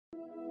Hey,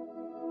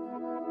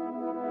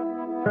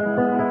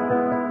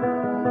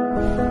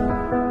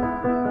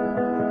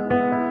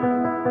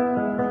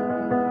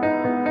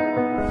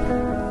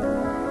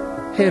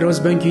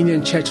 Rosebank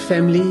Union Church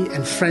family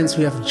and friends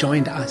who have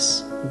joined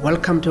us.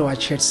 Welcome to our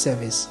church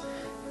service.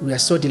 We are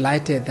so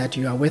delighted that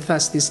you are with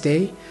us this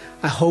day.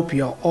 I hope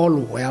you are all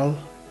well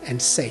and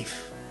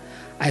safe.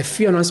 I have a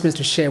few announcements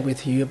to share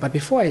with you, but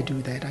before I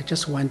do that, I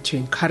just want to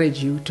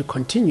encourage you to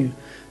continue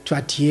to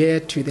adhere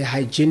to the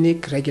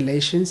hygienic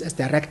regulations as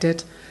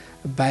directed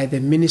by the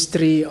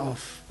Ministry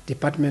of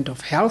Department of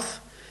Health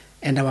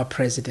and our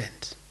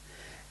President.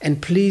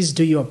 And please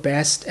do your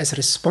best as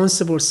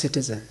responsible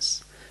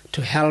citizens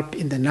to help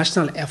in the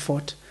national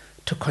effort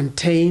to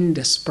contain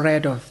the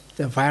spread of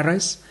the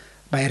virus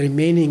by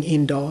remaining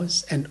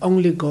indoors and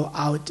only go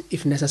out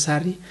if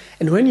necessary.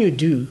 And when you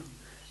do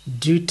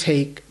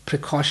take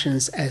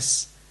precautions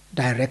as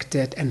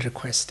directed and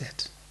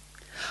requested.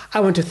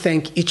 I want to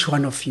thank each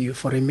one of you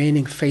for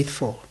remaining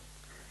faithful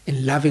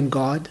in loving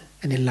God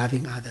and in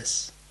loving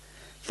others.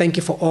 Thank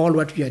you for all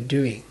what we are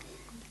doing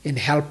in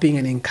helping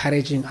and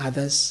encouraging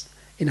others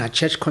in our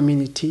church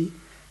community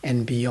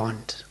and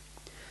beyond.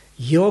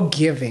 Your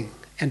giving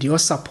and your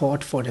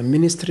support for the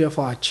ministry of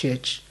our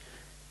church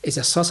is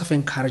a source of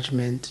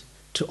encouragement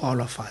to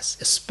all of us,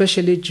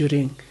 especially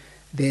during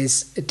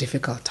these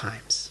difficult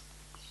times.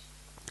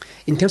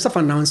 In terms of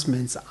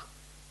announcements,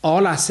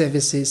 all our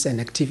services and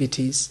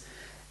activities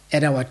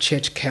at our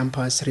church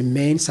campus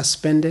remain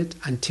suspended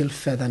until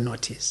further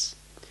notice.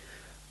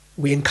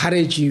 We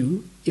encourage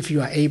you, if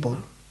you are able,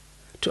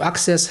 to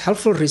access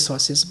helpful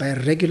resources by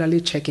regularly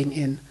checking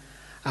in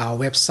our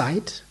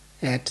website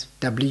at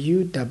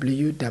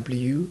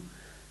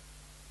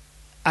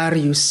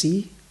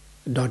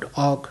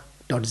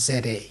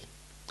www.ruc.org.za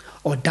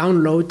or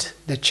download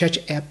the church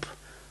app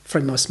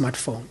from your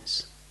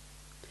smartphones.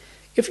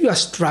 If you are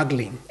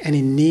struggling and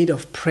in need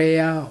of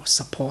prayer or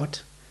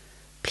support,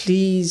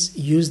 please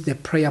use the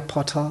prayer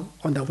portal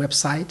on the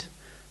website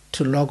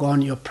to log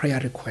on your prayer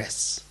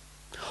requests.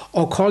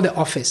 Or call the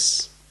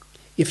office.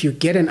 If you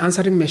get an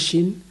answering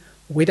machine,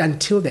 wait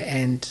until the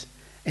end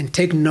and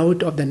take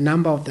note of the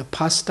number of the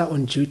pastor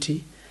on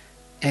duty,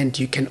 and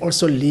you can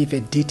also leave a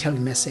detailed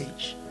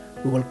message.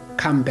 We will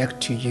come back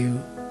to you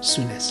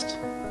soonest.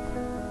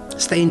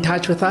 Stay in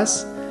touch with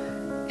us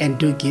and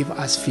do give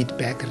us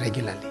feedback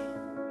regularly.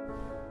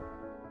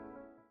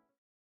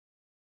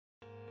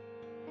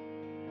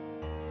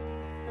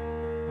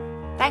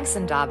 Thanks,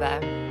 Ndaba.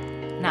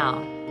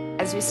 Now,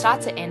 as we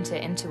start to enter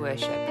into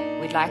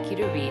worship, we'd like you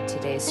to read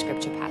today's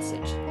scripture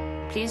passage.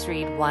 Please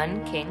read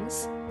 1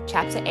 Kings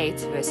chapter 8,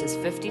 verses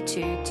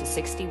 52 to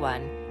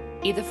 61,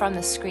 either from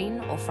the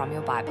screen or from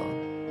your Bible.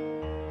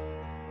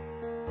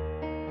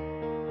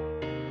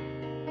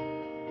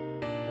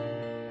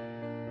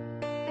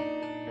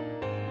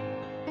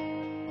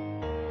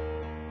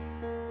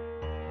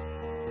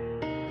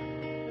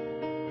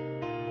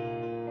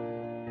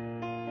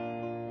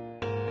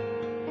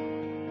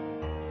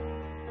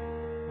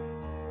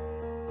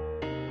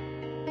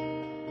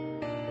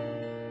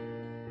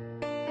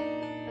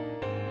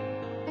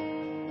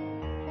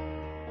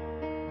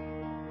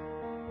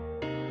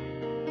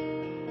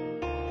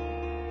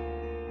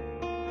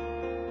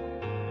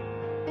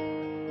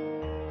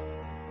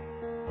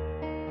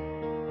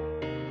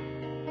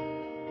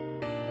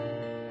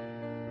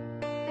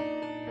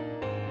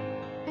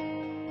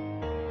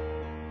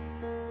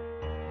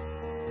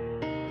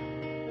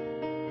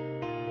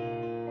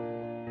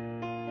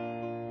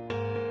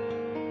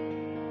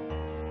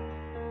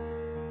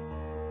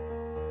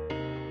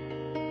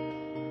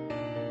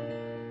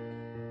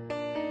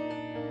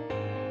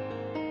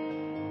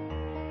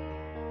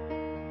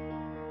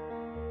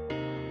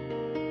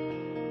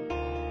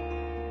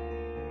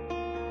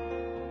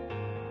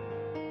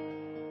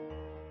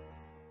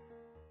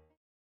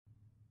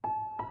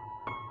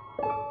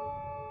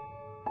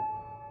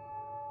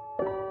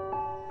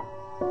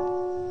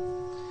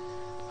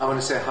 I want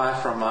to say hi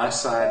from my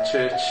side,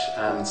 church.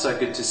 So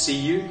good to see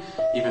you,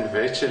 even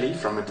virtually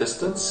from a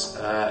distance.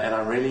 And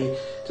I'm really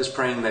just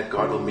praying that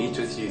God will meet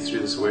with you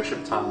through this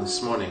worship time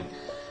this morning.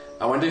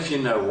 I wonder if you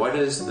know, what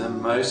is the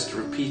most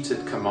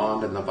repeated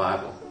command in the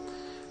Bible?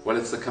 Well,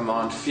 it's the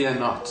command, fear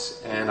not.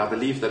 And I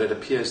believe that it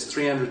appears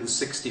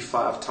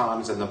 365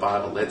 times in the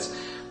Bible. That's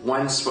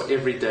once for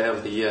every day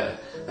of the year.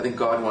 I think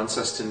God wants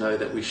us to know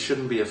that we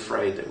shouldn't be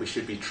afraid, that we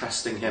should be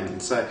trusting Him.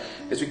 And so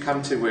as we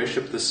come to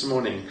worship this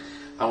morning,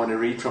 I want to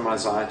read from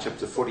Isaiah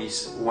chapter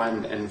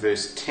 41 and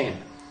verse 10. It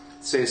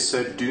says,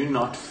 "So do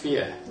not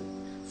fear,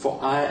 for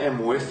I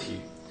am with you.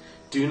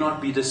 Do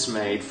not be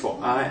dismayed, for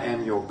I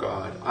am your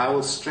God. I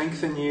will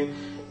strengthen you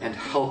and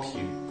help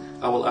you.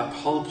 I will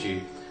uphold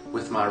you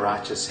with my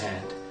righteous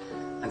hand."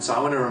 And so I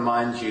want to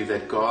remind you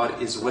that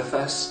God is with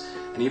us.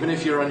 And even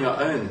if you're on your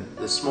own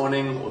this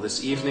morning or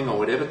this evening or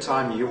whatever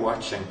time you're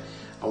watching,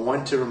 I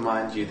want to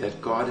remind you that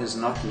God has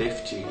not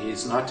left you. He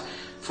has not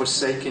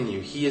forsaken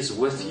you. He is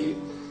with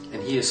you.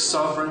 And He is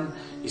sovereign.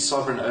 He's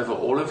sovereign over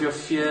all of your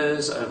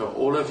fears, over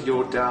all of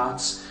your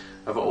doubts,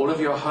 over all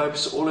of your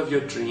hopes, all of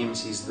your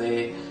dreams. He's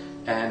there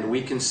and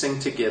we can sing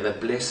together,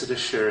 Blessed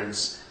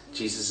Assurance,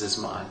 Jesus is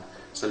mine.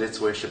 So let's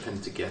worship him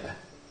together.